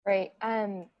Right.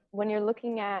 When you're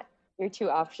looking at your two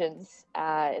options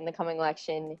in the coming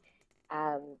election,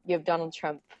 you have Donald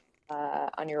Trump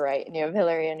on your right and you have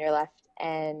Hillary on your left.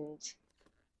 And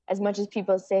as much as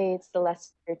people say it's the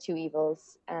lesser of two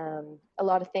evils, a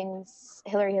lot of things,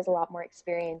 Hillary has a lot more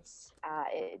experience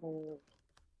in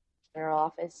general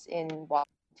office in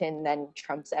Washington than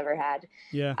Trump's ever had.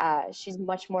 Yeah, She's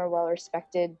much more well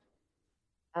respected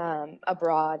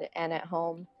abroad and at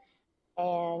home.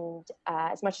 And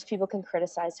as much as people can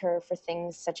criticize her for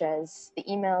things such as the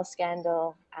email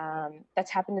scandal, that's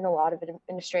happened in a lot of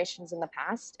administrations in the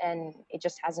past, and it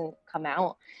just hasn't come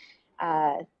out.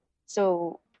 Uh,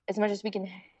 so, as much as we can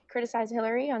criticize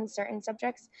Hillary on certain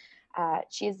subjects,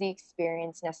 she has the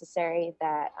experience necessary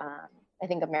that I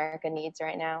think America needs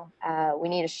right now. We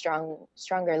need a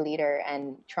stronger leader,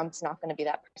 and Trump's not going to be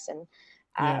that person.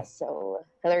 yeah, So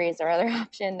Hillary is our other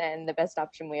option and the best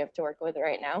option we have to work with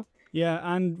right now. yeah.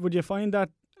 And would you find that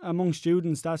among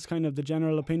students, that's kind of the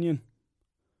general opinion?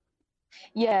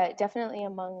 Yeah, definitely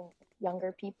among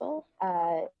younger people.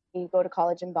 You go to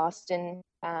college in Boston.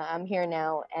 I'm here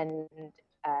now, and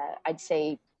I'd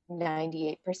say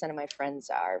 98% of my friends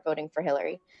are voting for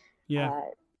Hillary. Yeah. Uh,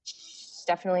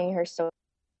 definitely her social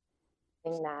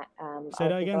thing that Say I that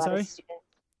think a again. lot of Sorry. students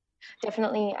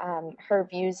definitely her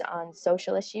views on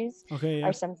social issues Okay. are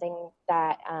Yeah. something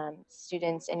that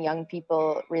students and young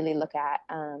people really look at.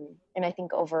 And I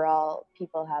think overall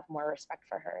people have more respect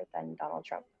for her than Donald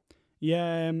Trump.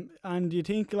 Yeah. And do you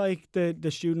think like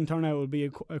the student turnout will be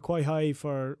quite high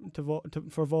for to vote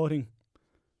for voting?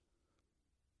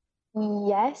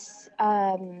 Yes,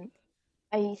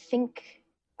 I think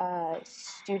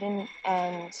student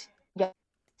and young,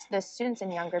 the students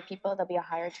and younger people, there'll be a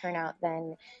higher turnout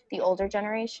than the older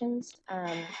generations.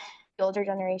 The older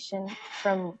generation,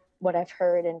 from what I've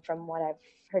heard and from what I've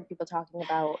heard people talking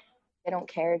about, they don't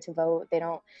care to vote. They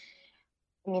don't.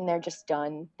 I mean, they're just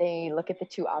done. They look at the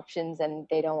two options and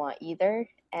they don't want either.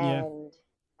 Yeah. And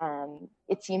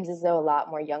it seems as though a lot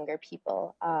more younger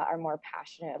people are more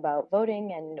passionate about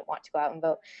voting and want to go out and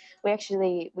vote.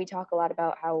 We talk a lot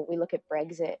about how we look at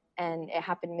Brexit, and it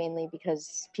happened mainly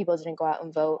because people didn't go out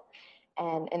and vote,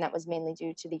 and that was mainly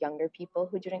due to the younger people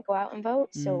who didn't go out and vote.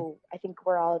 Mm. So I think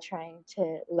we're all trying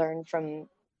to learn from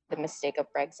the mistake of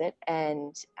Brexit,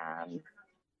 and I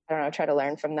don't know, try to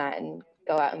learn from that and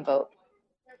go out and vote.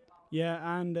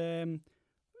 Yeah. And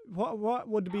what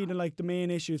would be the main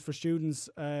issues for students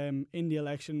in the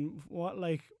election? What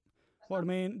are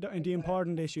the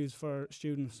important issues for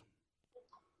students?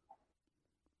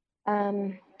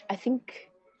 I think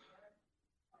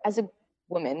as a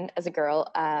woman, as a girl,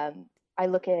 I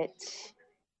look at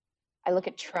I look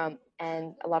at Trump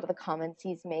and a lot of the comments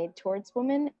he's made towards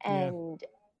women, Yeah. and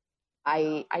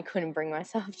I couldn't bring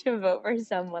myself to vote for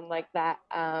someone like that.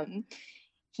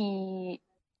 He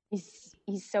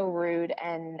he's so rude,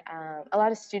 and a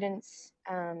lot of students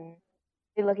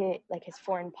they look at like his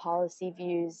foreign policy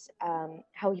views,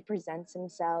 how he presents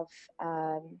himself.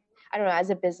 I don't know. As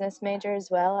a business major as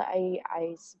well,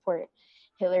 I support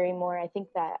Hillary more. I think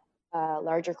that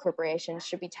larger corporations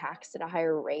should be taxed at a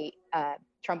higher rate.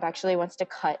 Trump actually wants to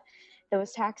cut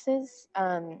those taxes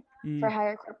for Mm.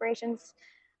 higher corporations,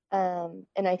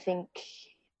 and I think,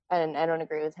 and I don't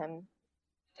agree with him.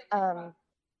 Um,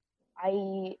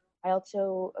 I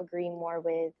also agree more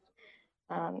with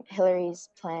Hillary's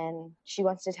plan. She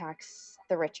wants to tax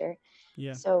the richer.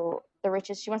 Yeah. So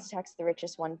she wants to tax the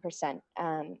richest 1%.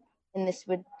 And this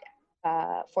would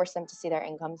force them to see their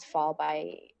incomes fall by,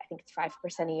 I think it's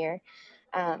 5% a year,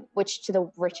 which to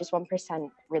the richest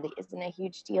 1% really isn't a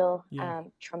huge deal. Yeah.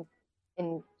 Trump,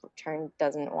 in return,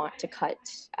 doesn't want to cut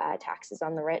taxes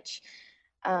on the rich.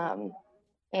 Um,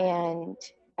 and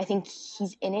I think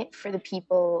he's in it for the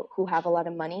people who have a lot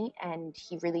of money, and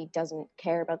he really doesn't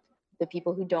care about the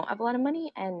people who don't have a lot of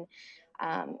money. And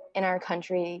in our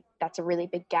country, that's a really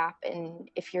big gap. And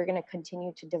if you're going to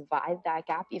continue to divide that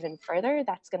gap even further,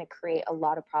 that's going to create a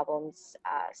lot of problems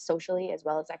socially as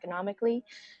well as economically.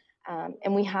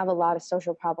 And we have a lot of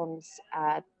social problems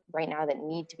right now that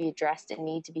need to be addressed and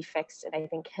need to be fixed. And I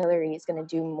think Hillary is going to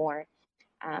do more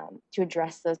to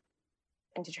address those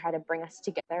and to try to bring us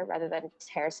together rather than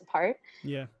tear us apart.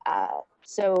 Yeah.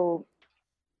 So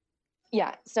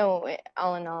yeah, so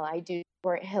all in all, I do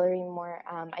support Hillary more.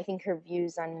 I think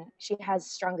she has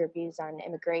stronger views on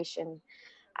immigration,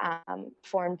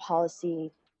 foreign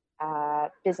policy,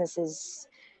 businesses,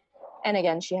 and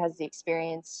again, she has the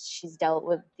experience. She's dealt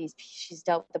with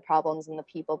the problems and the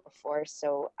people before.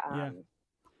 So, Yeah.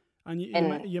 And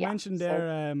and you yeah, mentioned so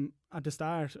there at the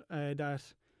start that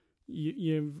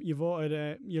you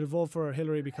voted you'll vote for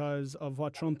Hillary because of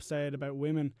what Trump said about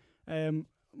women.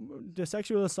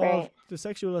 Right. the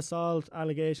sexual assault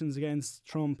allegations against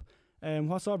Trump.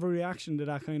 What sort of a reaction did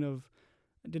that kind of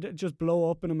did it just blow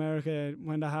up in America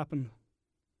when that happened?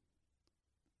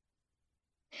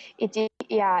 It did,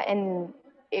 yeah, and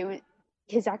it was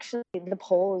his actually the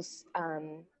polls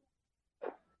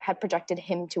had projected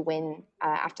him to win.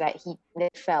 After that, he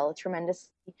fell tremendously.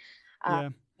 Uh, Yeah,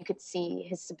 you could see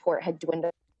his support had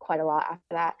dwindled quite a lot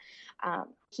after that.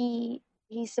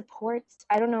 He supports.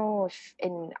 I don't know if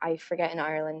I forget in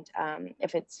Ireland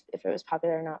if it was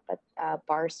popular or not, but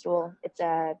Barstool. It's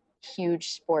a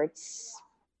huge sports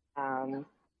um,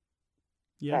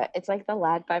 yeah. but it's like the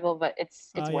Lad Bible, but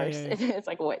it's Yeah, worse. yeah, yeah. It's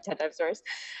like what 10 times worse.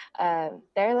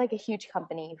 They're like a huge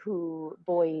company who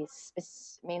boys,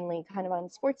 mainly kind of on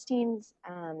sports teams.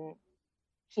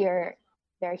 Here,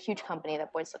 they're a huge company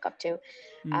that boys look up to.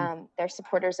 Mm, They're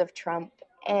supporters of Trump,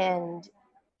 and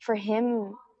for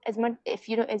him, as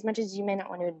much as you may not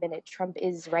want to admit it, Trump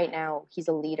is right now. He's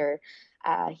a leader.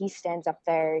 He stands up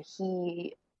there.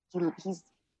 He's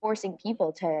forcing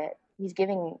people to. He's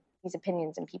giving these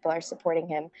opinions, and people are supporting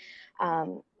him.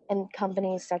 And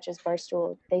companies such as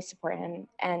Barstool, they support him.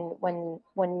 And when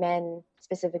men,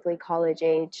 specifically college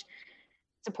age,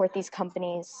 support these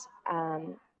companies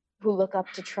who look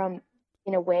up to Trump,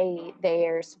 in a way, they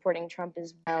are supporting Trump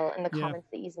as well in the yeah, comments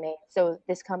that he's made. So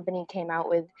this company came out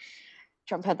with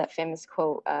Trump had that famous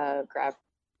quote, "Grab,"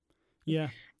 yeah.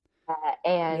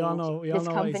 and We all this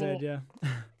know what he said. company, Yeah,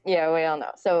 yeah, we all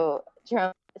know. So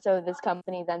Trump, so this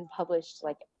company then published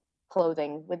like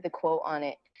clothing with the quote on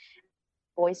it.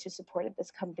 Boys who supported this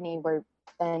company were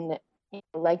then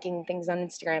liking things on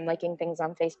Instagram, liking things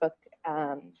on Facebook,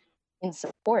 in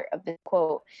support of the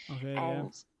quote. okay, yeah,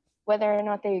 And whether or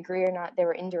not they agree or not, they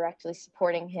were indirectly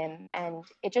supporting him. And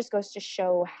it just goes to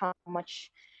show how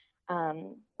much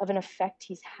of an effect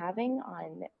he's having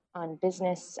on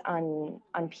business, on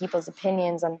people's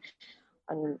opinions, on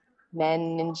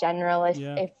men in general.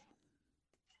 yeah,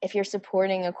 If you're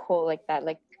supporting a quote like that,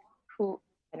 like who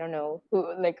I don't know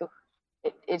who like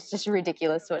it's just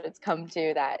ridiculous what it's come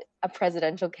to that a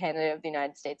presidential candidate of the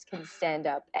United States can stand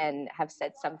up and have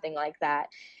said something like that,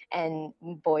 and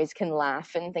boys can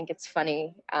laugh and think it's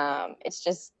funny. It's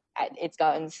just it's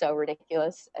gotten so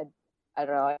ridiculous. I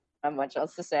don't know how much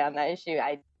else to say on that issue.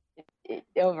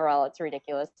 Overall, it's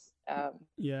ridiculous.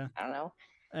 yeah. I don't know.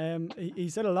 He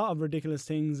said a lot of ridiculous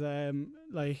things,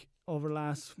 like over the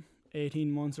last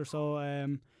 18 months or so,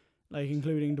 like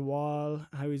including the wall,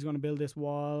 how he's going to build this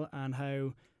wall, and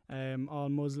how all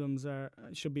Muslims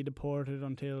should be deported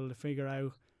until they figure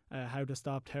out how to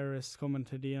stop terrorists coming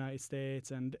to the United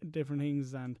States and different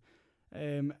things, and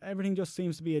everything just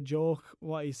seems to be a joke.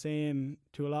 What he's saying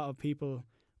to a lot of people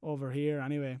over here,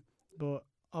 anyway, but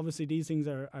obviously these things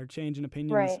are changing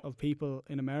opinions Right, of people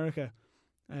in America.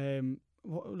 Um,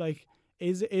 like,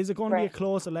 is it going to be a right.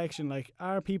 close election? Like,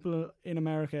 are people in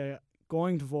America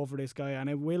going to vote for this guy,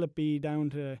 and will it be down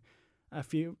to a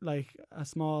few, like a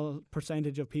small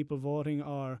percentage of people voting,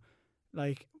 or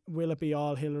like will it be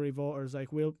all Hillary voters? Like,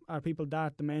 are people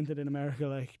that demented in America,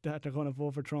 like that they're going to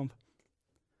vote for Trump?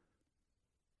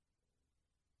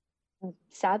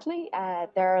 Sadly,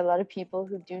 there are a lot of people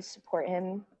who do support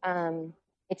him.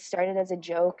 It started as a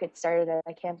joke. It started as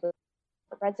I can't believe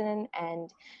the president, and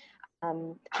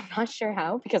I'm not sure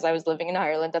how because I was living in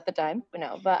Ireland at the time. But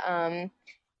no, but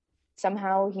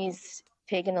somehow he's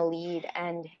taken a lead,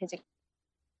 and his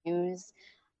views.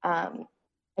 Um,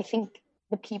 I think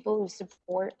the people who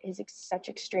support his such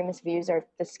extremist views are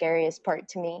the scariest part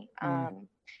to me. Mm.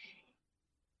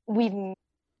 We've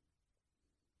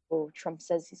Trump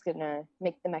says he's gonna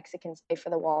make the Mexicans pay for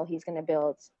the wall he's gonna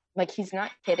build. Like he's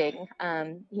not kidding.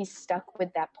 He's stuck with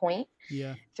that point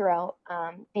Yeah, throughout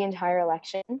the entire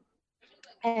election,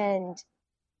 and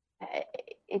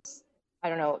it's I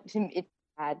don't know. It's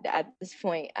sad at this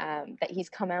point that he's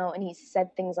come out and he's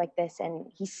said things like this, and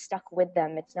he's stuck with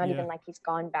them. It's not yeah, even like he's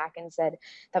gone back and said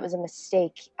that was a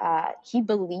mistake. He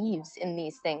believes in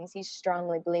these things. He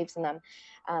strongly believes in them,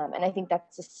 and I think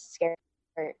that's a scary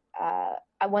part.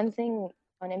 One thing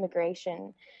on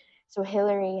immigration. So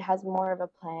Hillary has more of a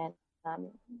plan.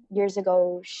 Years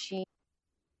ago, she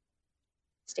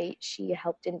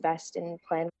helped invest in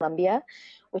Plan Colombia,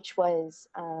 which was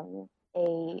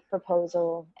a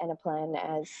proposal and a plan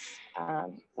as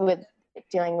with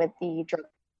dealing with the drug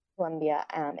Colombia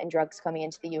and drugs coming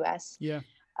into the U.S. yeah,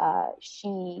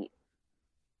 She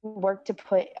worked to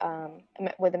put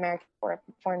with American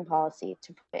foreign policy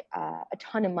to put a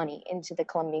ton of money into the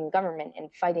Colombian government in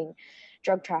fighting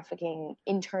drug trafficking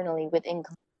internally within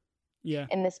yeah,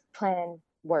 and this plan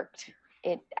worked.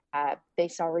 It They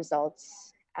saw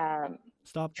results.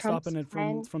 Trump's Stopping it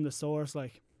plan. from the source,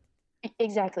 like.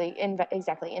 Exactly,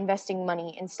 exactly. Investing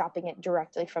money and stopping it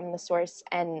directly from the source.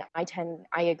 And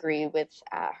I agree with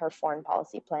her foreign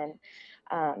policy plan.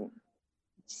 Um,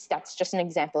 that's just an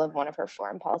example of one of her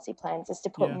foreign policy plans, is to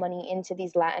put Yeah, money into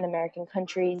these Latin American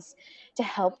countries to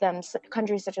help them,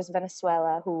 countries such as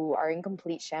Venezuela, who are in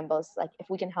complete shambles. Like, if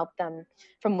we can help them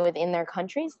from within their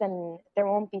countries, then there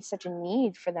won't be such a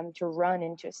need for them to run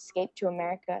and to escape to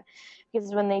America.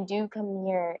 Because when they do come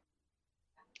here,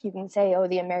 you can say, oh,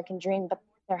 the American dream, but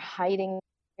they're hiding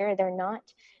here. They're not,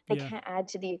 they yeah, can't add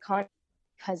to the economy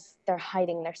because they're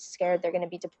hiding. They're scared they're going to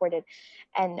be deported.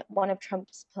 And one of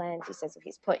Trump's plans, he says, if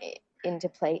he's put into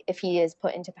play, if he is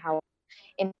put into power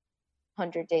in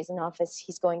 100 days in office,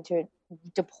 he's going to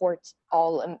deport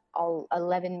all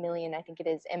 11 million, I think it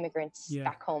is, immigrants yeah,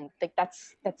 back home. Like,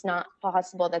 that's not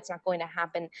possible. That's not going to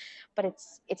happen. But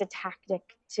it's a tactic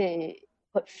to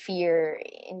put fear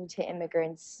into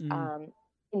immigrants,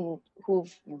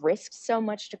 who've risked so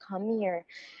much to come here.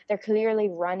 They're clearly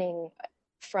running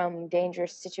from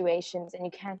dangerous situations, and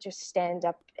you can't just stand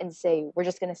up and say, we're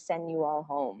just going to send you all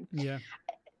home. yeah.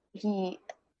 He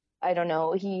I don't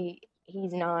know,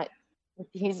 he's not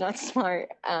smart.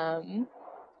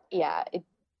 Yeah,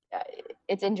 uh,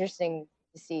 it's interesting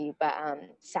to see, but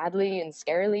sadly and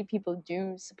scarily, people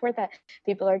do support that.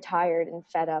 People are tired and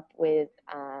fed up with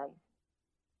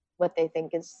what they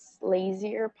think is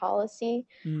lazier policy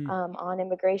Mm. on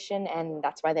immigration, and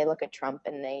that's why they look at Trump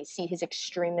and they see his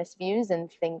extremist views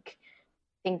and think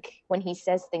when he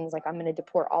says things like, "I'm going to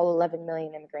deport all 11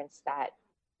 million immigrants," that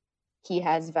he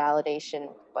has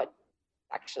validation, but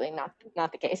actually not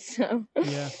the case. So.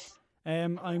 Yeah.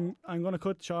 I'm gonna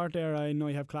cut short there. I know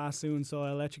you have class soon, so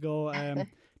I'll let you go.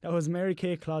 That was Mary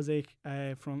Kay Klosik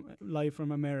from live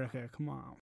from America. Come on.